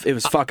shit. It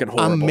was fucking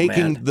horrible. I'm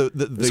making man.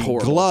 the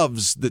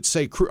gloves that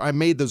say Crue. I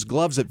made those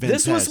gloves that Vince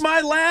This was has.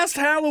 my last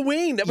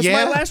Halloween. That was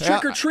my last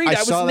trick or treat.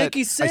 I was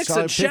Nikki Sixx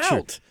and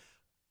Shout.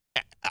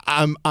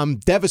 I'm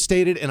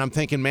devastated, and I'm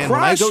thinking, man,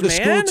 when I go to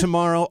school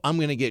tomorrow, I'm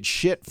going to get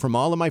shit from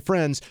all of my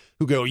friends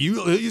who go,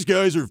 these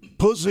guys are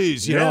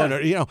pussies, you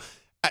know.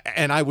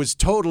 And I was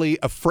totally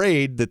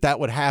afraid that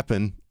would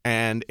happen,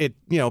 and it,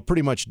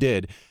 pretty much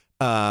did.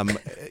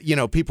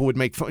 People would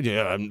make fun.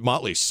 Yeah,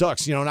 Motley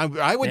sucks, and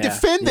I would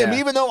defend them,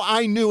 even though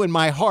I knew in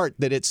my heart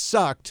that it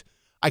sucked.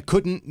 I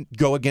couldn't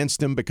go against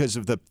them because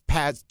of the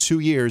past 2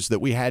 years that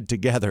we had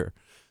together,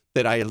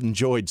 that I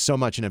enjoyed so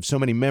much and have so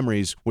many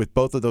memories with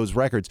both of those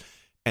records.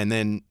 And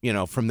then,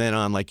 from then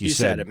on, like you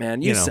said. You said it,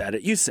 man. You said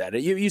it. You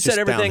said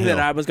everything that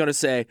I was going to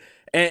say.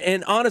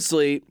 And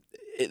honestly,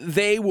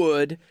 they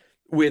would,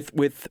 with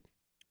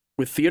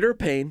Theater of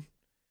Pain,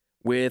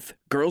 with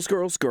Girls,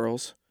 Girls,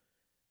 Girls,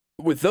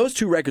 with those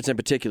two records in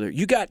particular,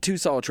 you got two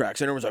solid tracks.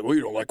 And everyone's like, well,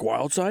 you don't like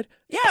Wild Side?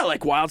 Yeah, I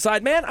like Wild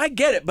Side, man. I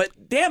get it. But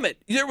damn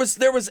it, there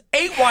was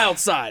 8 Wild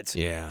Sides.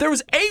 Yeah. There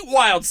was 8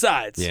 Wild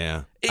Sides.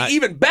 Yeah.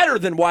 Even better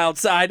than Wild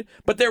Side,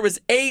 but there was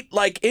 8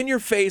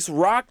 in-your-face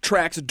rock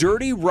tracks,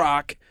 dirty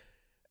rock.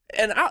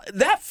 And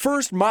that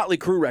first Motley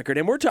Crue record,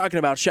 and we're talking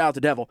about Shout at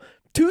the Devil,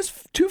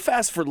 Too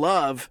Fast for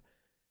Love,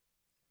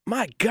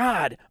 my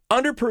God,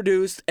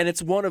 underproduced, and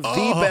it's one of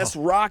the best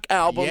rock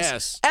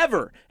albums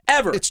ever.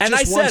 It's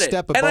just one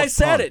step above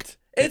punk.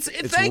 It's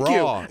thank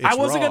raw. you. It's I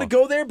wasn't raw. going to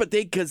go there, but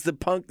because the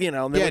punk, and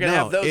then we're going to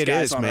have those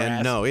guys is, on man. our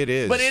ass. No, it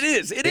is. But it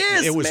is.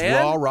 It was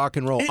man. raw rock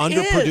and roll. It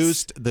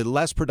Underproduced. The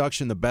less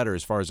production, the better,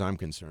 as far as I'm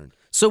concerned.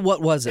 So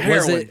what was it?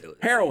 Heroin. Was it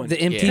Heroin. The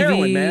MTV?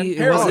 Heroin, man.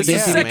 Heroin. Was it the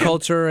MTV man.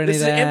 culture or any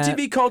This of is that?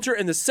 MTV culture,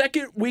 and the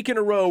second week in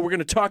a row, we're going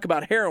to talk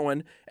about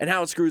heroin and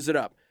how it screws it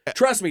up.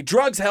 Trust me,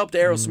 drugs helped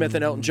Aerosmith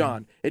and Elton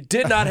John. It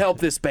did not help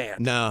this band.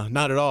 No,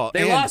 not at all.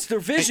 They lost their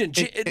vision.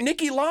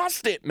 Nikki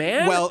lost it,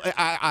 man. Well,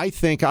 I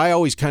think I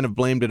always kind of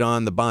blamed it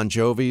on the Bon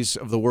Jovis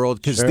of the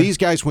world, because these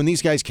guys, when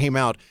these guys came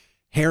out,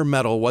 hair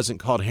metal wasn't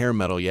called hair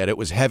metal yet. It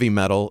was heavy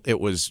metal. It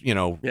was,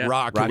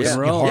 rock. It was and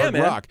roll. hard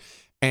rock.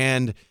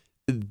 And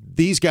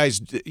these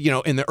guys,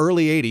 in the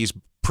early 80s,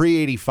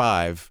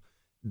 pre-85,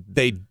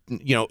 they,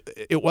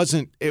 it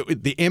wasn't,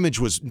 the image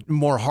was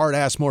more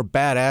hard-ass, more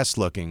badass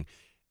looking.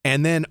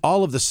 And then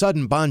all of a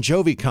sudden, Bon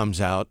Jovi comes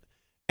out.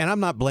 And I'm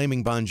not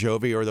blaming Bon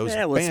Jovi or those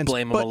let's bands,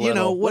 blame them but a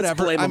little.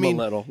 whatever. Let's blame them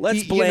a little.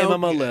 Let's blame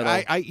them a little.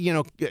 I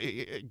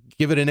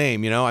give it a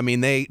name.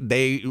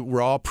 They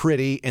were all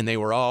pretty, and they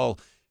were all,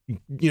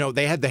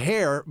 they had the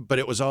hair, but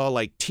it was all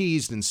like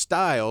teased and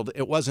styled.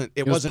 It wasn't.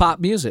 It wasn't pop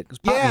music. It was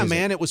pop music.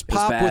 Man, it was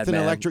pop with an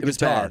electric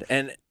guitar. It was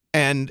bad.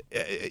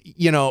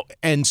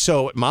 And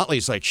so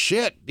Motley's like,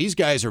 shit, these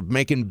guys are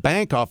making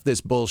bank off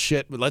this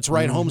bullshit. Let's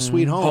write Home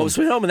Sweet Home. Home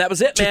Sweet Home, and that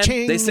was it, man.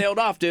 Cha-ching. They sailed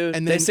off, dude.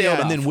 And then, they sailed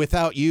off. And then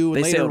Without You and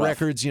They later sailed off.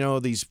 records,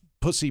 these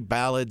pussy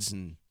ballads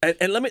and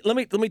let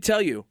me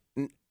tell you.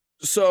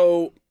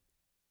 So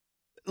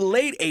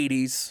late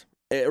 80s,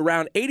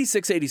 around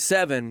 86,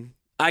 87,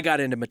 I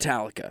got into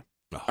Metallica.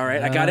 All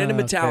right, I got into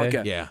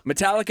Metallica. Okay. Yeah.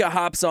 Metallica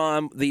hops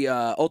on the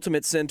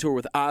Ultimate Sin tour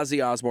with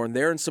Ozzy Osbourne.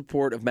 They're in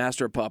support of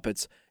Master of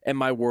Puppets and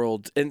My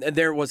World, and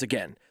there it was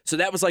again. So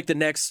that was like the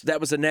next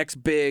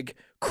big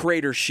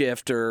crater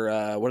shift,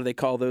 or what do they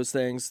call those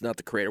things? Not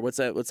the crater. What's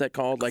that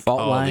called? Like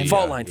Fault line.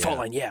 Fault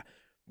line. Yeah.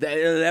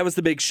 That was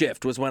the big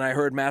shift, was when I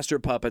heard Master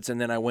of Puppets,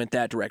 and then I went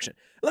that direction.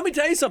 Let me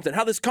tell you something,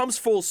 how this comes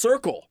full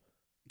circle,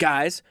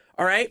 guys.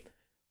 All right,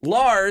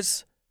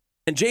 Lars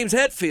and James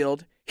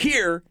Hetfield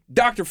hear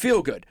Dr.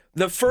 Feelgood.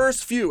 The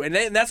first few, and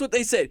that's what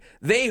they said.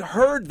 They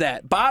heard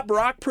that Bob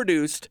Rock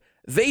produced.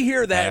 They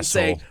hear that and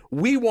say,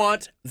 "We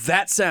want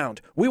that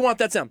sound. We want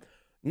that sound."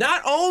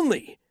 Not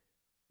only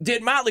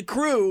did Motley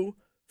Crue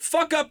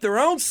fuck up their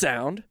own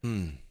sound,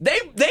 they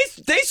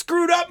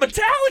screwed up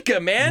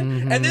Metallica,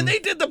 man. And then they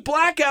did the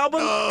Black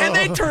Album, and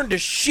they turned to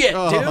shit,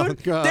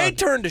 dude. God. They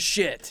turned to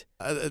shit.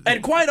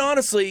 And quite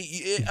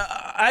honestly,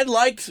 I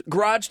liked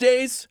Garage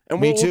Days,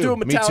 and we'll do a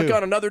Metallica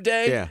on another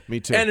day. Yeah, me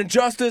too. And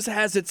Injustice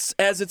has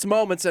its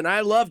moments, and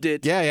I loved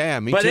it. Yeah,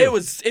 me but too.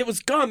 But it was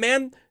gone,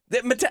 man.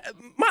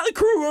 Motley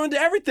Crue ruined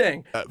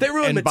everything. They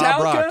ruined and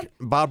Metallica.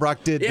 Bob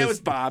Rock did. Yeah, it was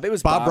Bob. It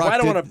was Bob. Rock I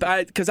don't want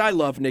to, because I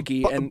love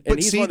Nicky, and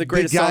he's see, one of the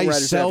greatest the guy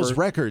songwriters sells ever.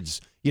 records.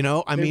 I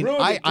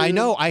ruined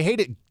know. I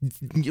hate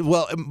it.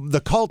 Well, The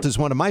Cult is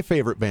one of my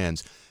favorite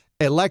bands.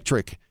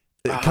 Electric.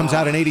 It comes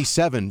out in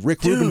 87.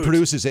 Rick Rubin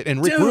produces it.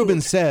 And Rick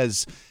Rubin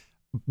says,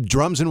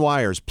 drums and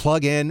wires,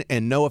 plug in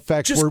and no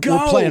effects. We're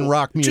playing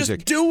rock music.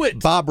 Just do it.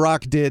 Bob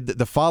Rock did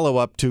the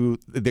follow-up to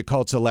The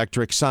Cult's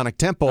Electric, Sonic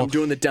Temple. I'm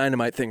doing the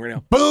Dynamite thing right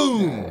now.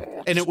 Boom!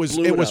 And it was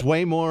up.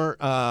 way more,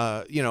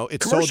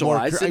 it sold more.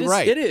 Commercialized.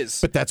 Right. It is.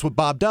 But that's what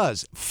Bob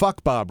does.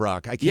 Fuck Bob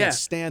Rock. I can't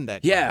stand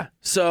that guy. Yeah.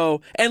 So,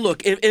 and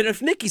look,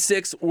 if Nikki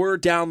Sixx were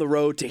down the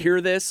road to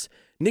hear this,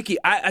 Nikki,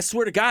 I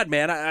swear to God,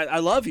 man, I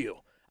love you.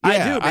 I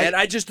do, man.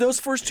 I just, those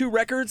first two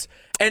records,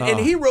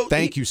 and he wrote.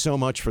 Thank you so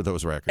much for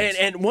those records.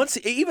 And once,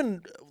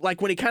 even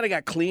like when he kind of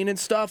got clean and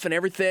stuff and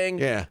everything,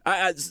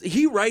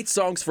 he writes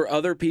songs for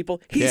other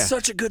people. He's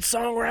such a good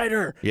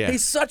songwriter. Yeah.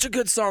 He's such a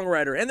good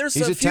songwriter. And there's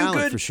He's a a few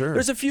talent good, for sure.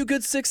 There's a few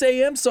good 6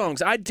 a.m.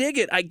 songs. I dig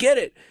it. I get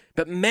it.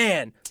 But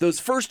man, those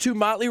first two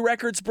Motley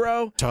records,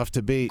 bro, tough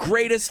to beat.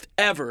 Greatest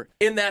ever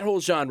in that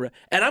whole genre.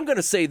 And I'm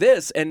gonna say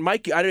this, and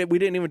Mike, we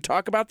didn't even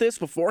talk about this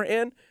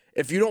beforehand.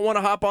 If you don't want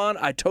to hop on,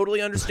 I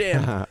totally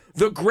understand.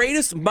 The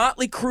greatest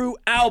Motley Crue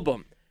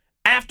album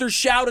after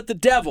Shout at the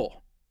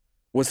Devil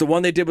was the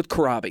one they did with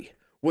Corabi.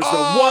 Was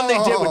the one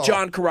they did with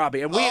John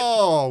Corabi.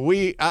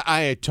 And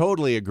I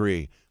totally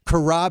agree.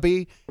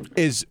 Corabi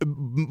is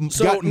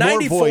so got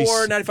 94, more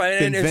voice 95.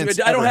 than Vince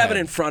I don't ever have had. it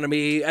in front of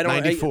me. I don't.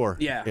 94.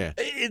 Yeah.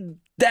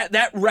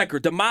 That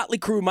record, the Motley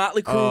Crue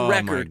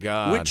record my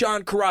God. with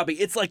John Corabi,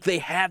 it's like they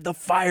had the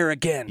fire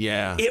again.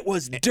 Yeah. It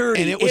was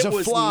dirty. And it was a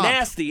flop.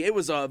 Nasty. It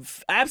was a And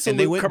they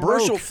absolute went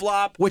commercial broke,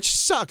 flop. which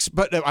sucks.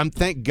 But I'm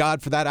thank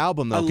God for that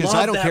album though, because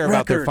love I don't that care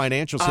about their record.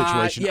 financial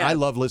situation. Yeah. I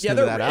love listening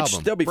they're to that rich.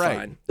 album. They'll be Right.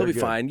 fine. They'll They're be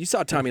good. fine. You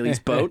saw Tommy Lee's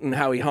boat and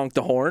how he honked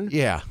the horn.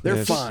 Yeah,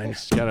 They're fine.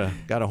 It's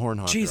got a horn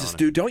honker Jesus, on it.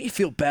 dude, don't you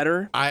feel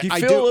better? I Do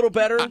you feel a little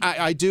better?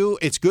 I do.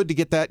 It's good to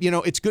get that.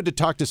 It's good to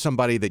talk to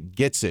somebody that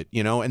gets it.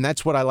 And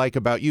that's what I like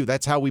about you.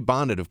 That's how we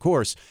bonded, of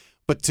course.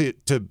 But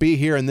to be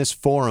here in this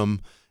forum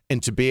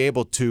and to be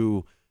able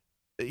to,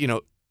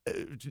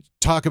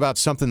 talk about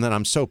something that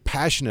I'm so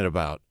passionate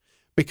about,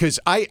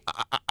 because I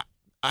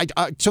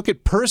took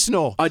it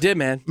personal. I did,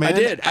 man. I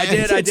did.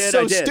 It's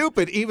so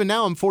stupid. Even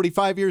now, I'm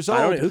 45 years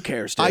old. Who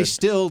cares, dude? I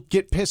still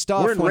get pissed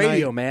off. We're in when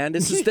radio, man.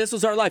 This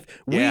was our life.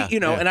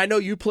 And I know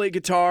you play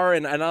guitar,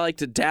 and I like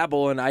to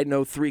dabble, and I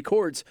know 3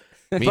 chords.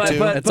 Me too.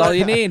 That's all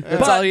you need.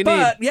 That's all you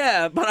need.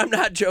 Yeah, but I'm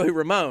not Joey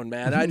Ramone,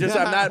 man. I'm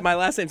not. My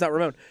last name's not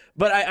Ramone.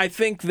 But I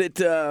think that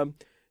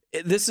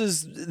this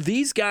is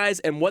these guys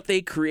and what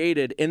they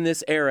created in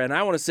this era, and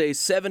I want to say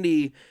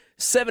 70,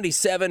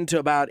 77 to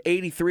about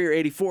 83 or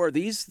 84,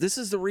 this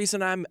is the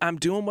reason I'm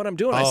doing what I'm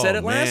doing. I said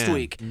it last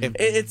week.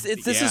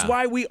 This is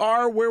why we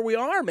are where we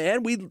are,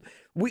 man. We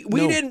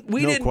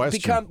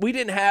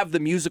didn't have the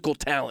musical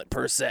talent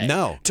per se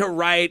to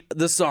write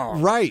the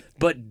song. Right.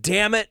 But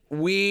damn it,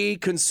 we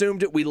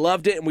consumed it, we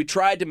loved it, and we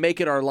tried to make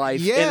it our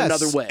life in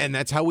another way. And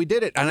that's how we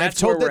did it. And I've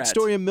told that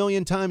story a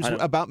million times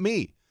about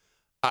me.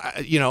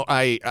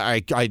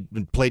 I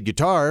played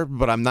guitar,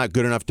 but I'm not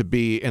good enough to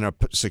be in a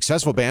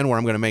successful band where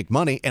I'm going to make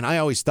money. And I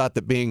always thought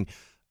that being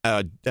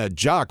a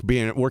jock,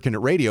 working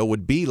at radio,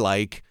 would be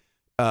like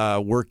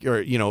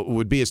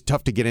would be as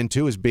tough to get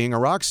into as being a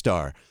rock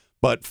star.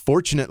 But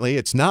fortunately,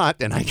 it's not,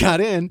 and I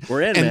got in.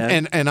 We're in,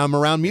 man. And I'm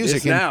around music.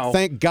 It's now.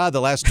 Thank God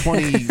the last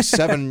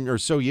 27 or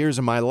so years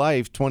of my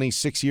life,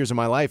 26 years of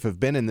my life have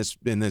been in this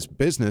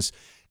business.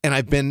 And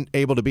I've been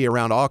able to be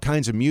around all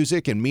kinds of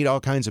music and meet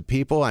all kinds of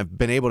people. I've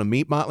been able to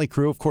meet Motley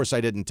Crue. Of course,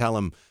 I didn't tell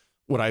them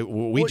what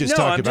we just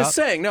talked about. I'm just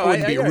saying. No, I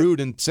wouldn't be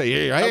rude and say,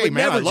 hey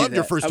man, I loved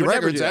your first two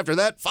records. After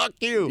that, fuck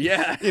you.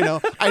 Yeah.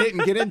 I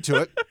didn't get into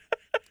it.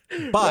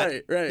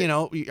 But, right. I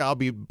would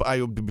be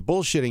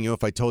bullshitting you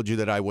if I told you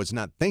that I was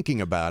not thinking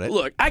about it.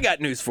 Look, I got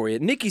news for you.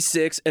 Nikki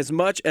Sixx, as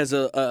much as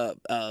a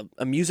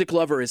music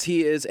lover as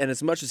he is, and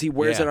as much as he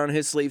wears it on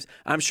his sleeves,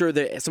 I'm sure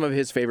that some of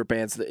his favorite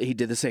bands, he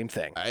did the same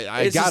thing.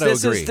 I got to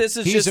agree. This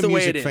is he's just a the way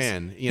music it is.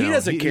 fan. He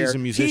doesn't care. He's a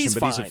musician, he's but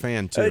fine. he's a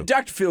fan, too.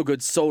 Dr.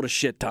 Feelgood sold a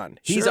shit ton.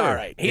 He's all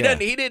right. He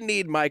didn't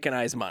need Mike and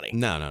I's money.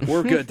 No.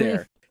 We're good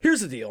there.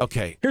 Here's the deal.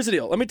 Okay. Here's the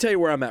deal. Let me tell you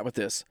where I'm at with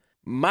this.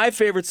 My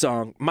favorite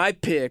song, my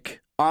pick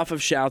off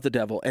of Shout at the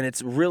Devil, and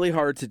it's really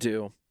hard to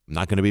do. I'm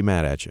not going to be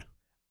mad at you.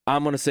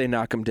 I'm going to say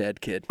Knock 'em Dead,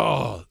 kid.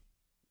 Oh,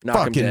 Knock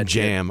 'em fucking dead,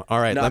 jam. kid. All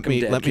right, Knock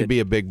let me be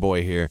a big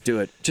boy here. Do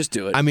it. Just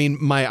do it. I mean,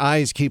 my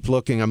eyes keep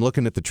looking. I'm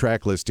looking at the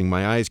track listing.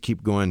 My eyes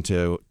keep going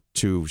to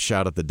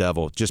Shout at the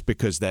Devil just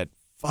because that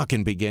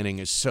fucking beginning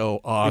is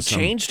so awesome.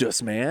 It changed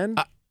us, man.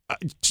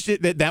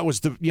 That was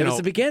the It was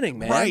the beginning,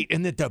 man. Right,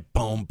 and then the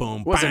boom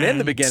boom. Wasn't bang, in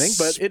the beginning,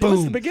 but it boom.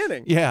 was the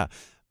beginning. Yeah.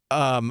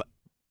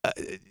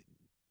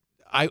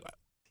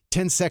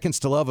 10 Seconds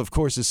to Love, of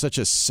course, is such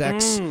a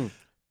sex,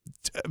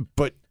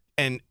 but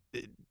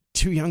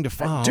Too Young to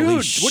Fall. Dude, Holy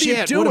what shit.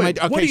 are you doing?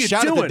 What are you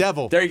Shout doing? at the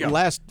Devil. There you go.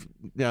 Last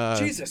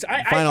Jesus,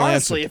 I final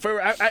honestly,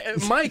 answer.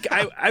 Mike,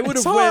 I would have.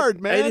 It's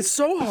hard, man. It is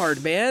so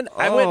hard, man.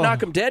 I went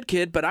Knock 'em Dead,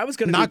 kid, but I was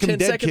going to do 10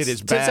 Dead seconds. Kid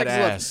is 10 seconds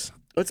to badass. love.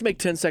 Let's make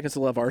 10 Seconds to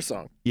Love our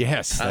song.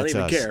 Yes, I don't that's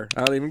even us. care.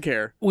 I don't even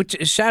care. Which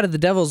Shout at the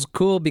Devil's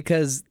cool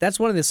because that's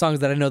one of the songs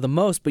that I know the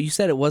most. But you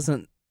said it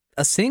wasn't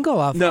a single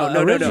off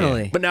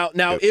originally. But now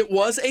it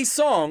was a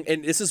song,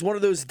 and this is one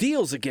of those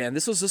deals again.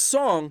 This was a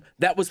song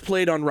that was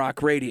played on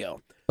rock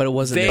radio. But it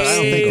wasn't. They But I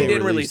don't think they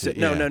didn't released release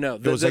it. Yeah. No.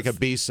 It was like a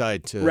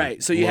B-side to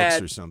right. So you Looks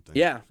had or something.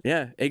 Yeah,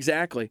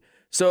 exactly.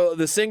 So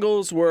the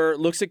singles were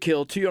Looks to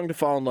Kill, Too Young to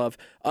Fall in Love.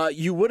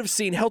 You would have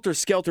seen Helter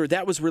Skelter.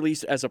 That was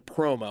released as a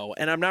promo,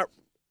 and I'm not.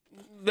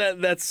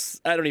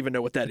 That's I don't even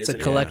know what that is. It's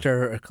a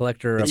collector. Of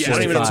Yeah, I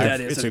don't even know what 45.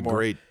 that is It's anymore.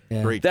 a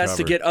great That's cover.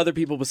 to get other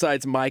people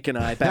besides Mike and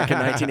I back in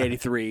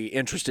 1983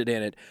 interested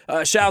in it.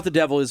 Shout at the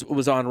Devil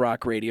was on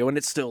rock radio, and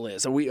it still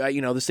is. And we,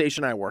 the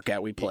station I work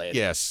at, we play it.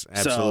 Yes,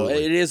 absolutely. So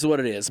it is what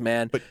it is,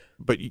 man.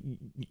 But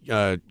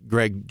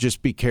Greg,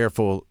 just be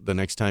careful the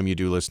next time you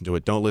do listen to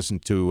it. Don't listen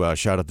to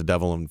Shout at the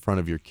Devil in front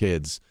of your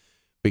kids,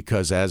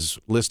 because as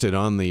listed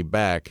on the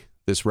back,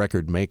 this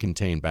record may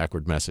contain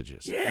backward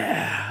messages.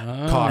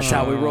 Yeah. Caution. That's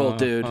how we roll,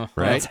 dude.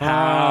 Right? That's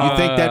how You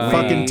think that we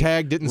fucking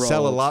tag didn't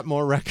sell a rolled. lot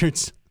more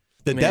records?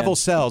 The Man. devil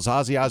sells.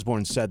 Ozzy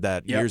Osbourne said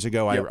that Yep. years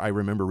ago. Yep. I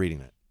remember reading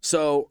that,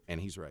 So and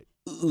he's right.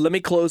 let me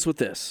close with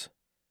this.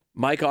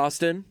 Mike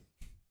Austin,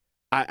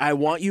 I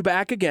want you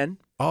back again.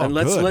 Oh, and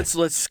good.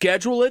 let's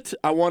schedule it.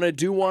 I want to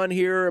do one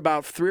here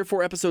about 3 or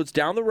 4 episodes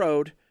down the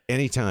road.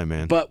 Anytime,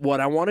 man. But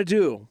what I want to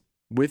do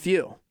with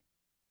you,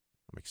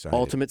 I'm excited.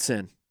 Ultimate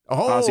Sin,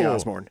 Oh, Ozzy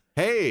Osbourne.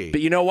 Hey.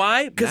 But you know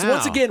why? Because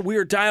once Now. again, we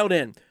are dialed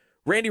in.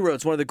 Randy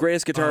Rhoads, one of the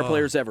greatest guitar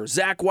players ever.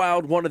 Zach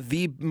Wilde, one of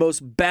the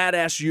most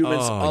badass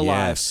humans alive.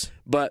 Yes.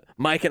 But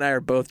Mike and I are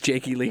both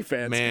Jakey Lee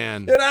fans.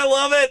 Man. And I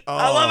love it.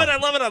 I Oh. love it. I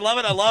love it. I love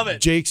it. I love it.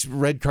 Jake's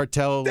Red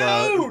Cartel,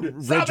 Dude,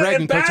 Red stop it,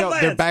 Dragon and Cartel. They're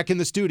Badlands. back in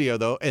the studio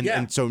though, and, Yeah.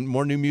 and so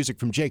more new music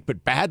from Jake.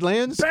 But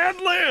Badlands,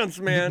 Badlands,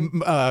 man.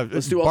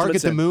 Let's do Bark Ultimate at the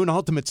Sin. Moon,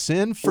 Ultimate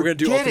Sin. We're going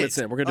to do Forget Ultimate it.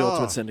 Sin. We're going to do Oh.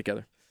 Ultimate Sin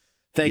together.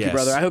 Thank you, Yes.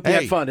 brother. I hope you Hey,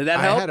 had fun. Did that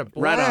help? I had a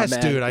right on, blast,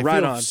 man. dude. I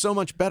right feel on. so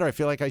much better. I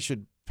feel like I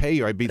should pay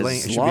you. I should be As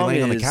laying on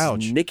the long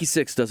couch. as Nikki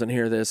Sixx doesn't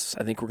hear this,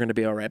 I think we're going to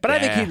be all right. But I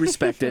think Yeah. he'd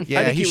respect it.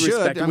 Yeah, I think he he'd should.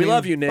 respect it. I We mean,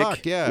 love you, Nick.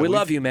 fuck, yeah. We We've-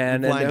 love you,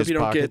 man. we've And I lined hope his you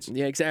don't pockets. get.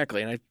 Yeah,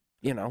 exactly. And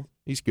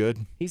He's good.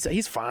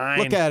 he's fine.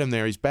 Look at him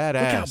there. He's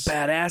badass. Look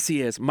how badass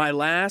he is. My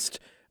last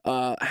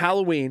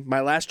Halloween, my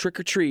last trick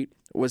or treat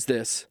was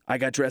this. I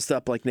got dressed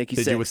up like Nikki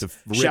Sixx. Did you with the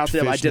ripped Shout to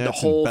them. I did the fishnets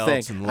whole and thing.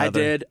 belts and I leather?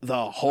 did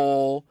the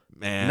whole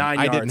Man, 9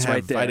 I yards didn't have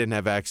right there. I didn't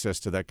have access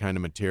to that kind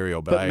of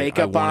material, but Put I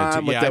makeup wanted on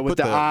to. with Yeah, I the with put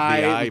the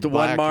eye, with the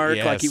black, one mark,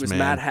 yes, like he was man.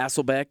 Matt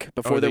Hasselbeck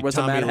before Or there the was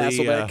a Tommy Matt Lee,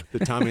 Hasselbeck. the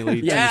Tommy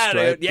Lee. Yeah,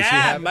 two-stripe. dude. Does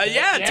he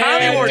have it?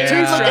 Tommy wore yeah. two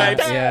Look at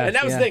stripes. that. And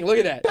that was Yeah. the thing. Look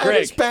at that. That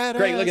Greg, is badass.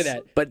 Greg, look at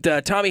that.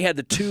 But Tommy had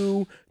the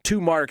two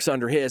 2 marks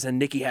under his, and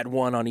Nikki had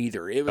 1 on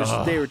either. It was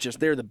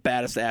they're the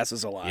baddest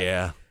asses alive.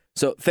 Yeah.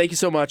 So thank you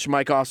so much,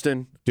 Mike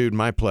Austin. Dude,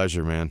 my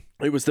pleasure, man.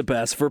 It was the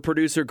best. For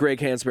producer Greg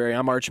Hansberry,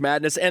 I'm Arch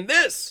Madness, and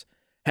this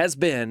has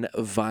been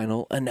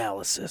Vinyl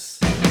Analysis.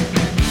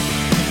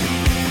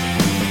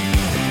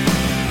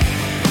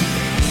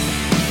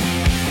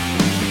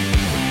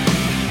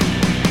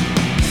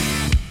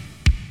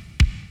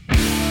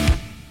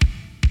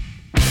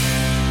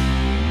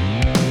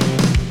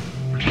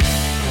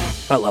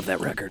 I love that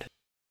record.